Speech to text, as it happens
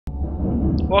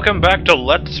Welcome back to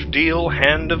Let's Deal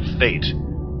Hand of Fate.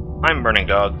 I'm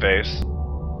BurningDogFace.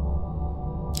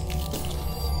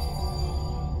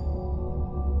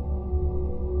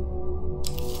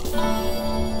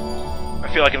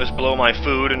 I feel I can just blow my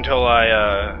food until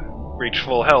I reach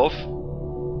full health,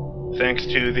 thanks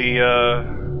to the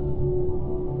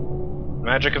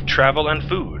magic of travel and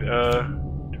food.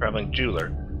 Traveling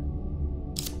jeweler.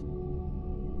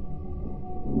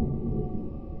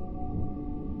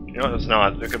 You know, it's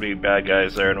not. There could be bad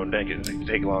guys there and it would make it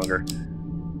take longer.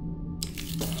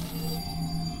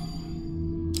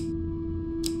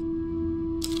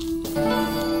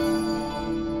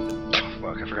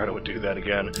 Fuck, I forgot I would do that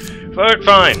again. But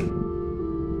fine.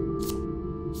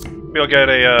 Maybe I'll get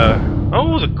a,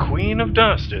 oh, the Queen of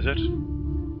Dust, is it?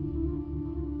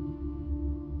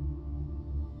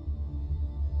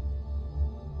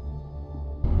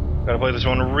 Gotta play this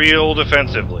one real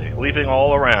defensively, leaping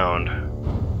all around.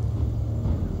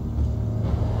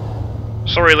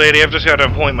 Sorry, lady, I've just got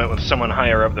an appointment with someone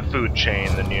higher up the food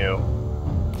chain than you.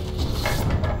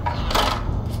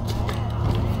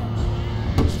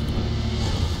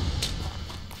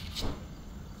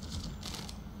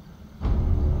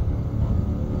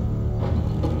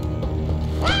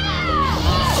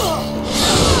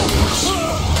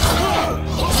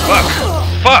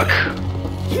 Fuck!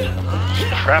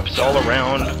 Traps all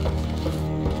around.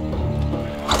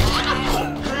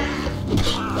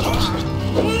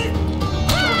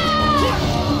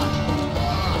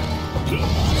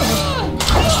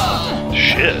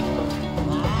 Shit.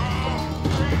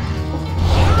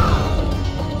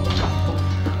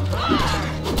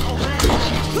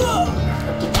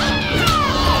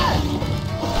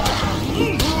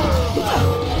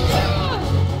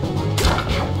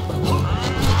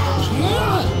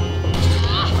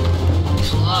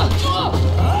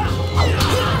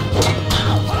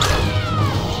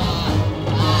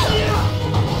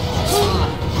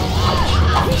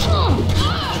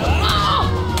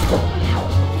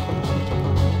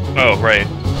 Oh, right.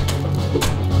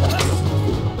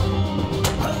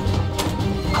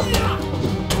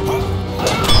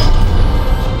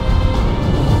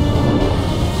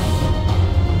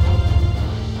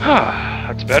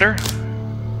 That's better.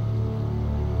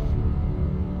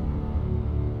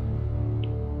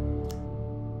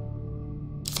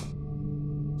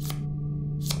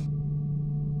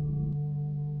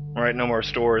 Alright, no more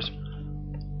stores.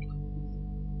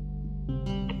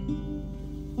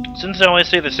 Since I always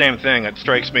say the same thing, it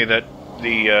strikes me that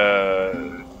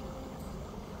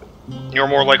you're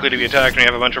more likely to be attacked when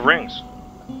you have a bunch of rings.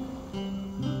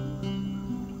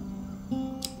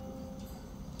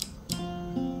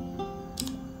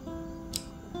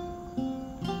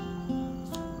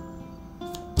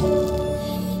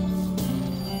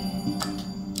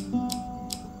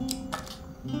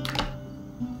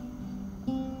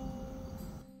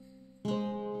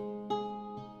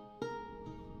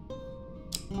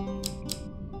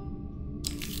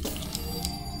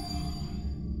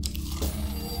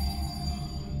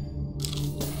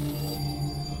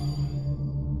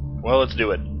 Well, let's do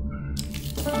it.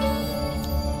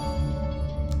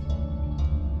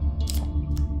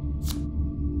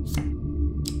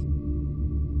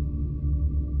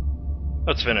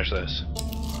 Let's finish this.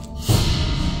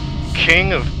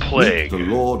 King of Plague. Meet the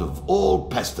Lord of all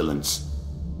pestilence,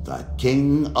 the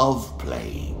King of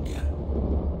Plague.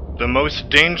 The most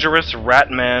dangerous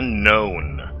ratman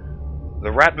known. The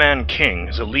Ratman King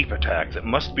is a leap attack that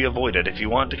must be avoided if you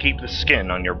want to keep the skin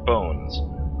on your bones.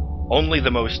 Only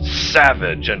the most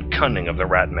savage and cunning of the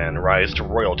ratmen rise to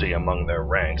royalty among their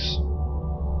ranks.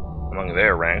 Among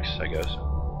their ranks, I guess.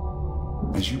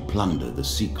 As you plunder the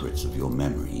secrets of your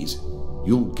memories,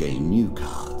 you'll gain new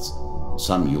cards.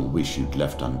 Some you'll wish you'd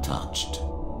left untouched.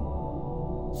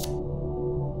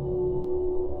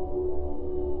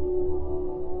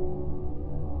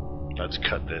 Let's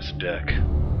cut this deck.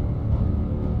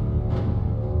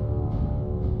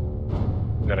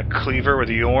 Got a cleaver with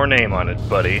your name on it,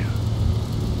 buddy.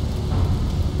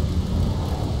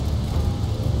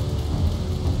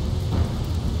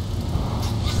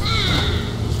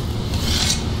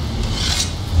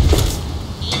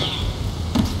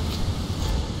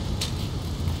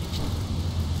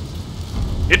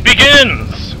 It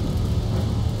begins!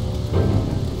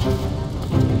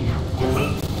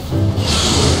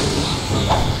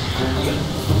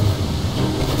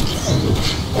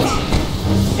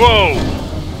 Whoa!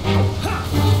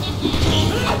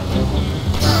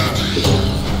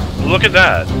 Look at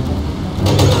that.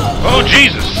 Oh,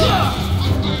 Jesus!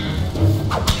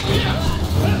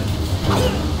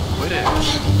 Quit it.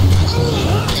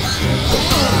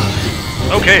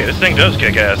 Okay, this thing does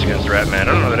kick ass against Ratman. I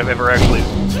don't know that I've ever actually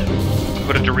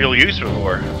put it to real use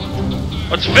before.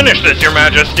 Let's finish this, Your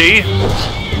Majesty!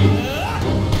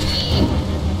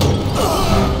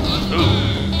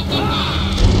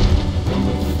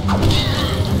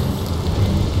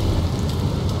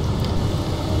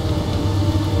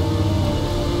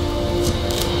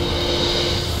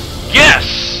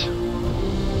 Yes!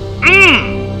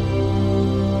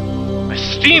 I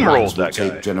steamrolled that guy. It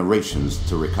will take generations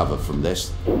to recover from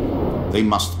this. They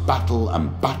must battle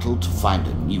and battle to find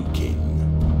a new king.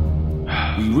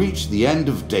 We reach the end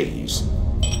of days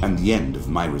and the end of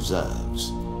my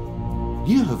reserves.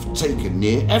 You have taken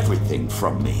near everything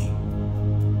from me.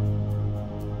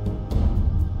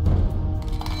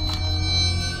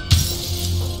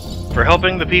 For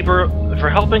helping the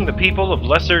people of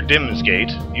Lesser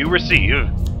Dimsgate, you receive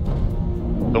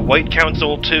the White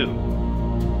Council 2.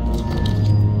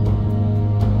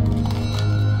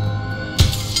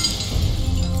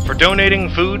 For donating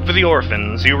food for the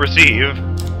orphans, you receive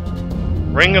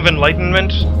Ring of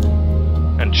Enlightenment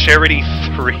and Charity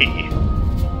 3.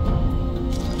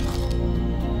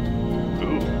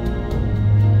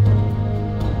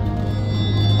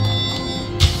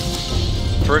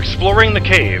 For exploring the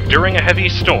cave during a heavy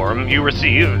storm, you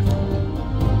receive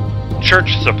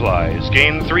Church Supplies.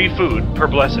 Gain 3 food per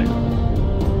blessing.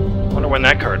 Wonder when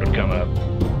that card would come up.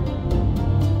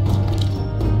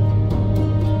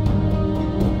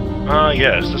 Ah,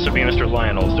 yes, this would be Mr.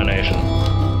 Lionel's donation.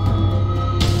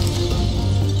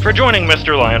 For joining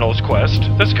Mr. Lionel's quest,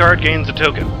 this card gains a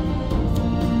token.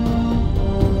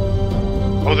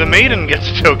 Oh, the maiden gets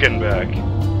a token back.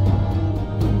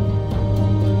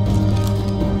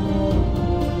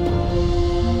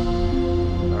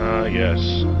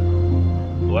 Yes.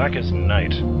 Black as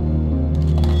night.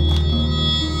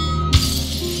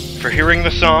 For hearing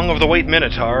the song of the White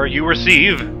Minotaur, you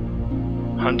receive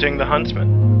Hunting the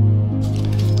Huntsman.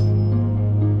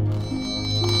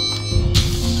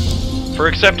 For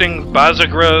accepting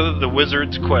Bazagra the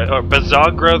Wizard's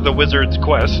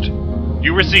quest,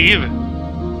 you receive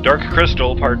Dark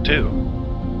Crystal Part 2.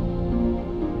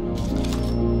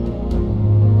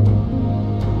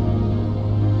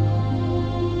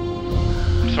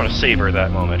 I want to savor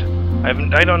that moment.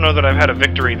 I don't know that I've had a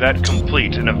victory that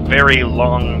complete in a very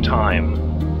long time.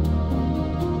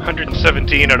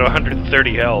 117 out of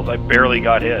 130 health, I barely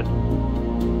got hit.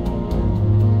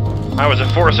 I was a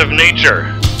force of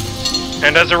nature.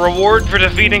 And as a reward for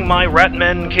defeating my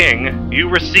Ratman King, you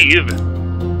receive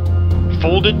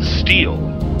Folded Steel,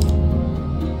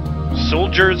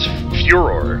 Soldier's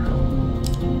Furor,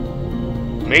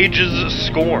 Mage's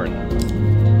Scorn,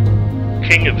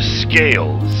 King of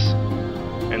Scales,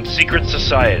 and Secret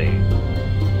Society.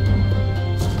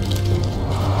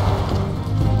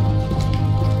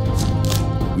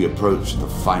 We approach the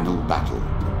final battle,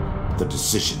 the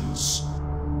decisions.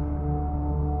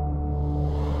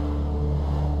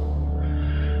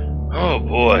 Oh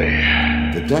boy.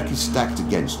 The deck is stacked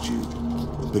against you,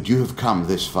 but you have come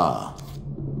this far.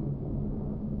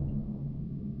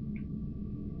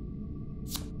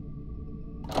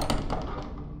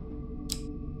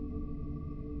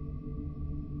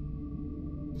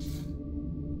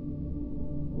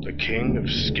 The King of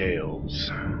Scales.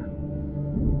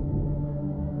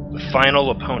 The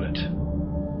final opponent.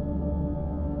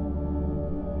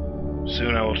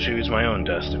 Soon I will choose my own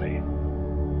destiny.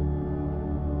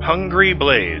 Hungry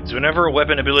Blades. Whenever a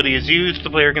weapon ability is used,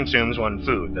 the player consumes 1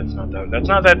 food. That's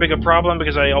not that big a problem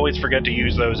because I always forget to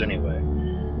use those anyway.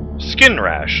 Skin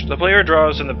Rash. The player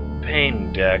draws in the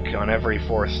pain deck on every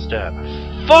 4th step.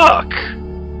 Fuck!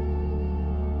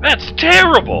 That's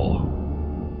terrible!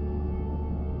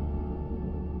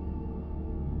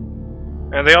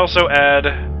 And they also add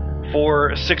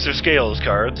 4 Six of Scales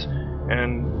cards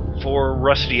and 4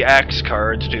 Rusty Axe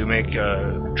cards to make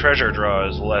treasure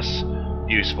draws less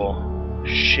useful.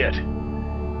 Shit.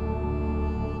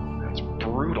 That's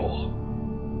brutal.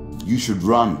 You should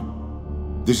run.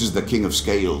 This is the King of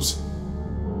Scales.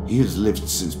 He has lived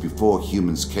since before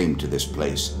humans came to this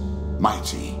place.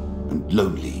 Mighty and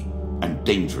lonely and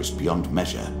dangerous beyond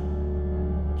measure.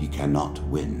 He cannot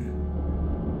win.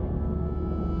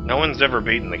 No one's ever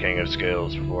beaten the King of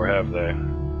Scales before, have they?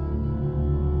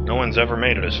 No one's ever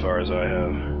made it as far as I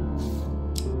have.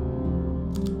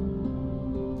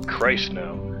 Christ,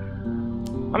 no.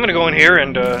 I'm gonna go in here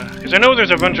and, because I know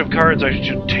there's a bunch of cards I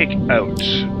should take out.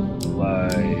 Like...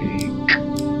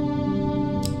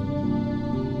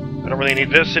 I don't really need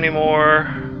this anymore.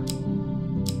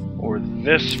 Or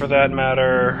this, for that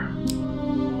matter.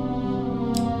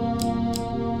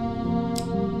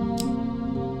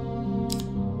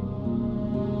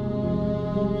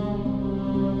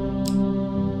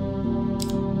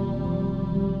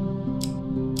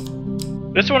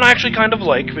 This one I actually kind of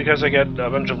like, because I get a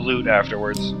bunch of loot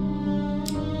afterwards.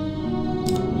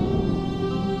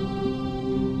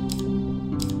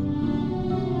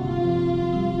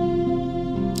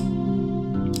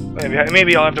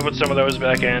 Maybe I'll have to put some of those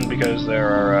back in, because there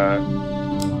are a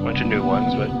bunch of new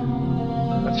ones, but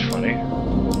that's funny.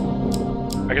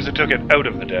 I guess I took it out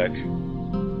of the deck.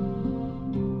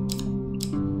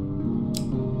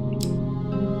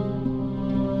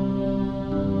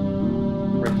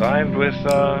 Revived with,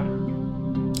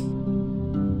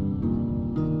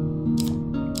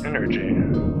 energy.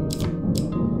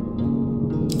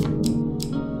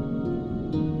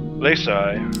 Lacy.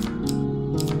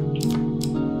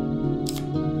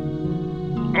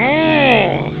 Oh!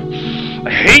 I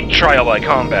hate trial by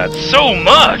combat so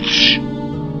much!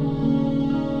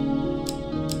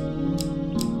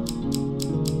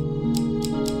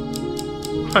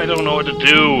 I don't know what to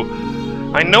do.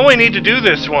 I know I need to do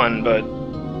this one, but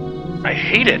I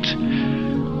hate it.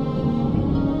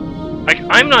 Like,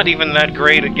 I'm not even that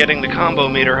great at getting the combo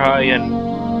meter high in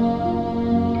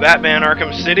Batman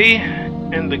Arkham City,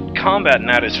 and the combat in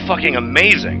that is fucking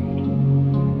amazing.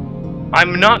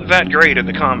 I'm not that great at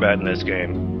the combat in this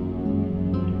game.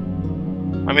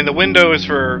 I mean, the windows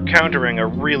for countering are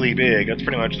really big. That's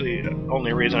pretty much the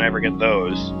only reason I ever get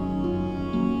those.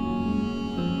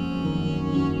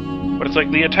 But it's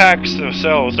like the attacks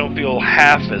themselves don't feel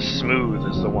half as smooth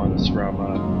as the ones from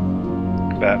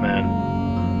Batman.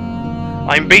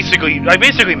 I basically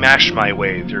mash my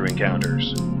way through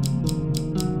encounters.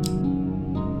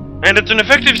 And it's an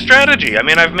effective strategy. I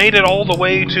mean, I've made it all the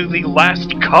way to the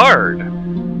last card.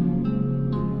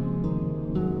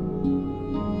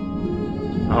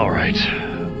 Alright.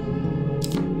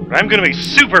 I'm gonna be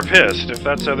super pissed if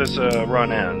that's how this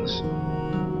run ends.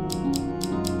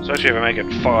 Especially if I make it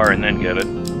far and then get it.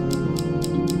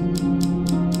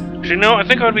 Actually, no, I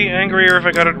think I would be angrier if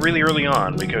I got it really early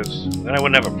on, because then I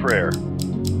wouldn't have a prayer.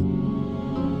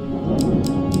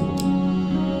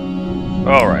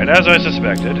 Alright, as I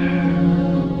suspected.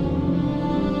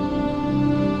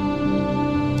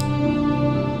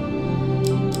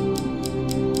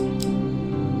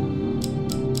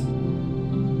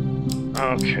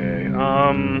 Okay,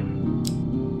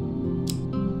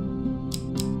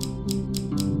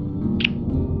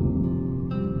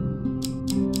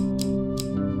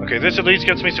 okay, this at least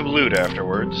gets me some loot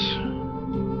afterwards.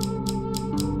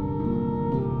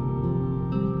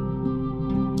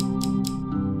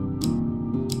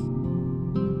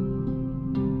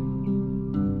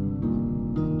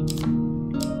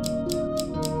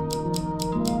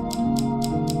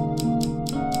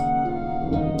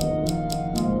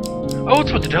 Oh,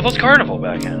 let's put the Devil's Carnival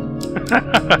back in.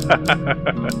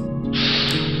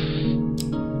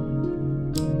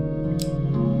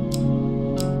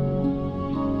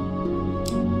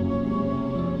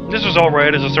 This was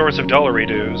alright as a source of dollary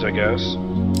dues, I guess.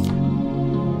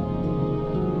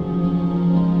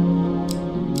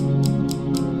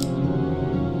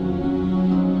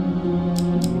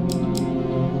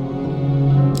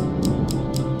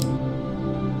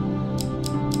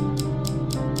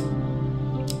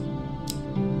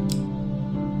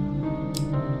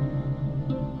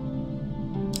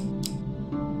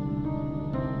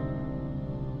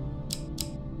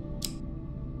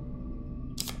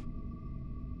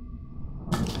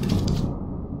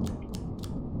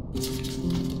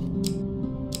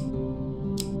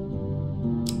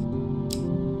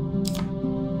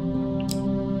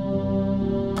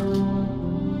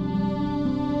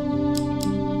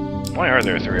 Why are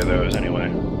there 3 of those, anyway?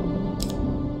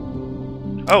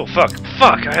 Oh, fuck.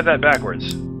 Fuck! I had that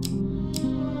backwards.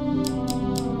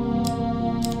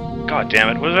 God damn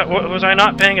it. Was I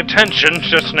not paying attention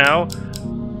just now?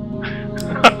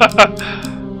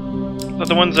 Thought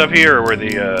the ones up here were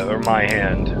are my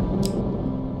hand.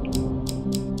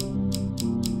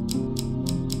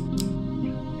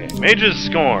 Okay, Mage's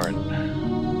Scorn.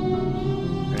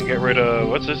 And get rid of...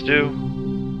 what's this do?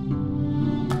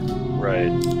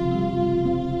 Right.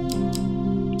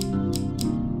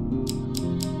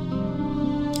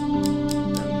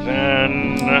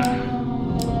 And then...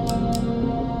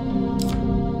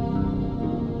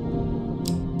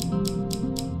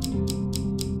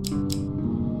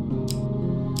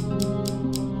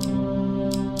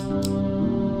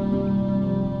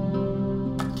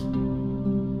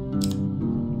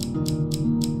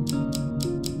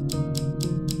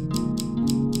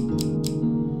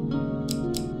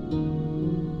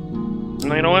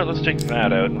 you know what? Let's take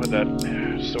that out and put that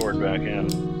sword back in.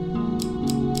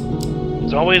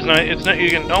 It's always nice.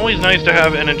 It's always nice to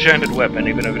have an enchanted weapon,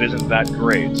 even if it isn't that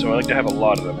great. So I like to have a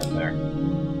lot of them in there.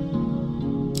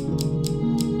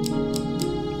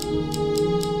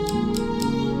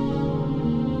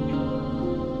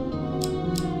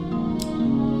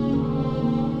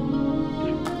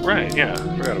 right, yeah,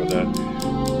 I forgot about that.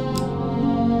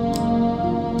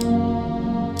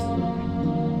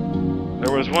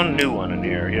 There was one new one in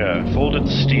here, yeah, folded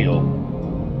steel.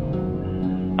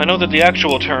 I know that the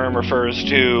actual term refers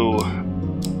to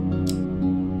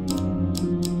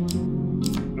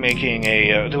making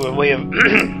to a way of,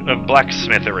 of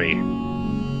blacksmithery.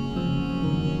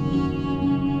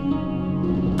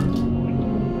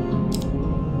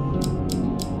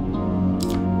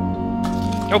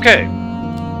 Okay.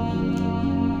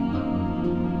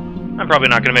 I'm probably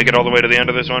not going to make it all the way to the end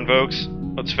of this one, folks.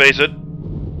 Let's face it.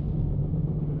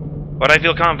 But I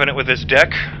feel confident with this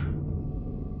deck.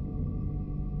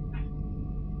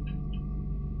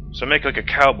 So make like a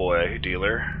cowboy,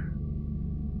 dealer.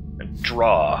 And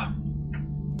draw.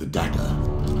 The dagger,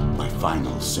 my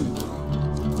final symbol.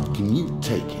 Can you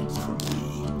take it from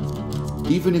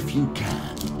me? Even if you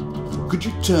can, could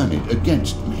you turn it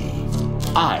against me?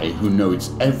 I, who know its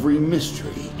every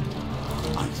mystery,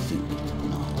 I think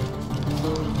not.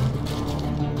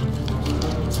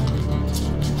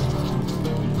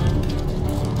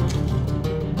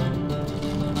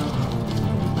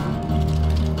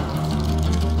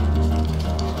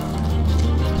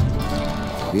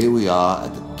 Here we are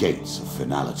at the gates of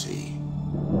finality.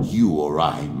 You or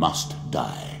I must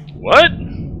die. What?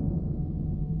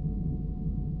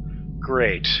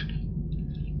 Great.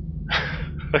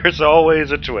 There's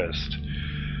always a twist.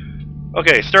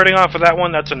 Okay, starting off with that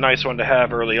one, that's a nice one to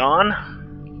have early on.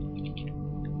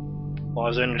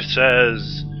 Lozenge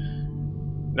says,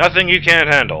 nothing you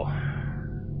can't handle.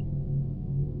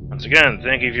 Once again,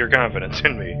 thank you for your confidence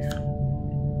in me.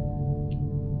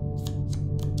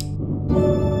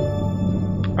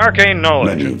 Arcane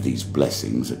knowledge. Many of these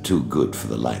blessings are too good for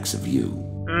the likes of you.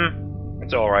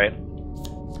 It's alright.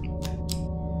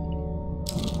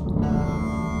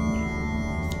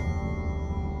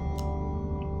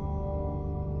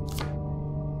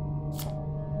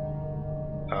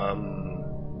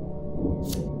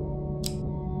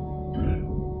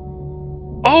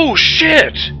 Oh,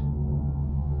 shit!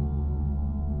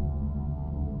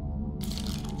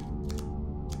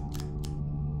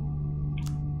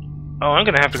 Oh, I'm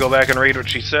gonna have to go back and read what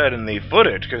she said in the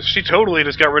footage, because she totally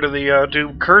just got rid of the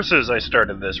two curses I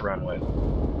started this run with.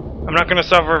 I'm not gonna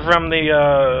suffer from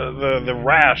the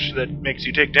rash that makes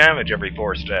you take damage every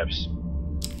 4 steps.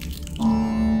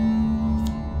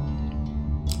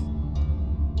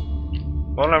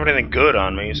 Well, I don't have anything good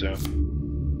on me, so...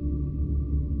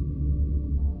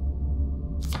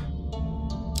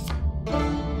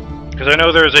 Because I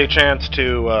know there's a chance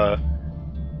to,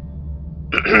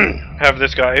 have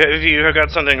this guy... If you have got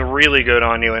something really good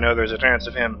on you, I know there's a chance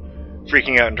of him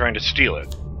freaking out and trying to steal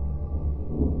it.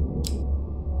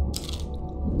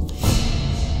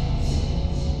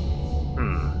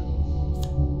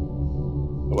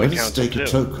 Let us stake a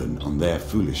token on their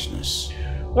foolishness.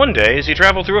 One day, as you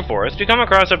travel through a forest, you come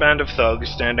across a band of thugs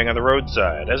standing on the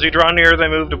roadside. As you draw near, they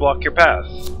move to block your path.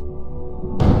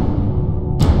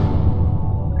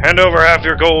 Hand over half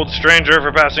your gold, stranger,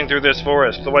 for passing through this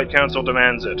forest. The White Council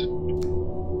demands it.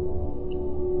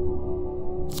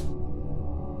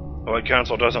 The White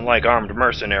Council doesn't like armed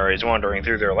mercenaries wandering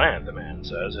through their land, the man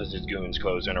says, as his goons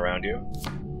close in around you.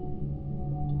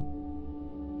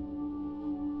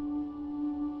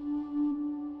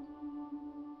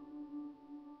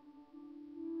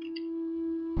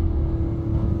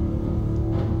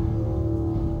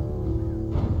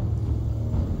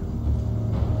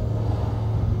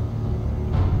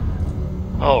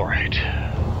 Alright.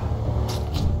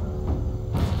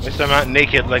 At least I'm not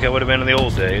naked like I would have been in the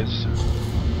old days.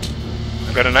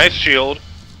 I've got a nice shield,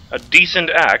 a decent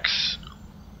axe.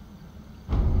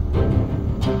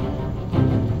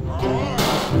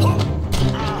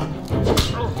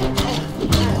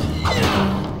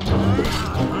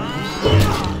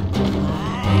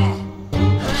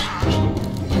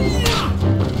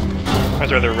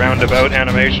 That's rather roundabout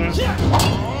animation.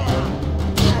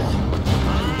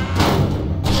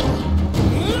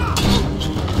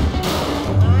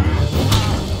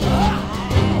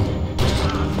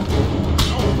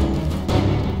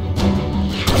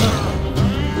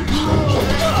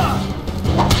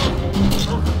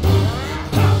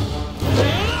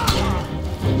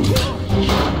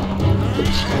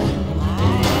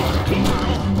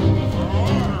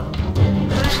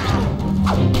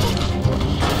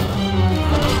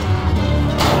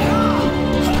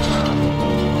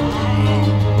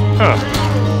 Huh.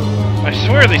 I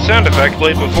swear the sound effect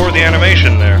played before the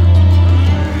animation there.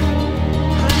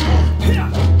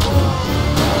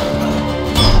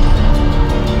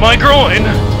 My groin!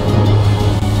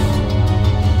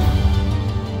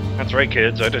 That's right,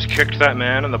 kids. I just kicked that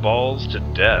man in the balls to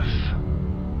death.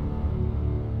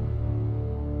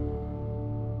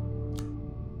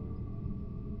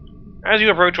 As you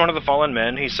approach one of the fallen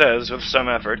men, he says with some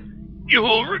effort, "You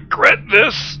will regret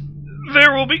this.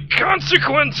 There will be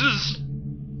consequences."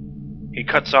 He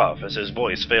cuts off as his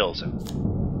voice fails him.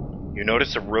 You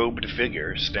notice a robed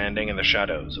figure standing in the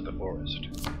shadows of the forest.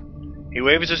 He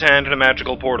waves his hand and a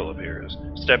magical portal appears.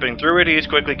 Stepping through it, he is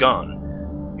quickly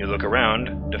gone. You look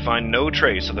around to find no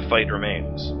trace of the fight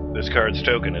remains. This card's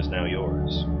token is now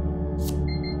yours.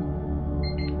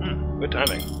 Good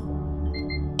timing.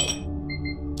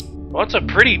 Well, it's a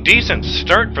pretty decent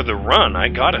start for the run, I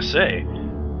gotta say.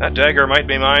 That dagger might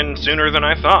be mine sooner than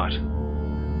I thought.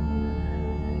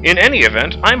 In any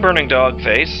event, I'm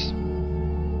BurningDogFace,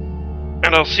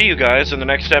 and I'll see you guys in the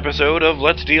next episode of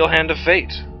Let's Deal Hand of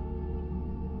Fate.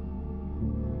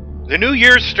 The new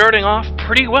year's starting off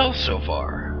pretty well so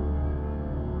far.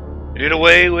 We did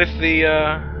away with the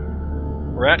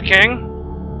Rat King.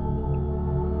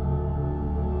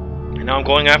 And now I'm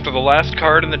going after the last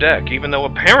card in the deck, even though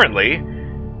apparently,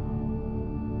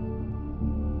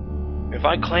 if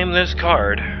I claim this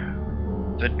card,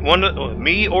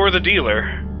 me or the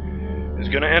dealer is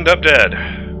gonna end up dead.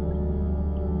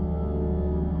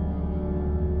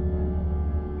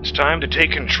 It's time to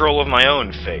take control of my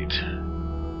own fate,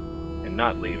 and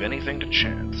not leave anything to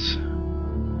chance.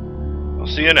 I'll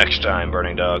see you next time,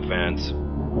 Burning Dog fans.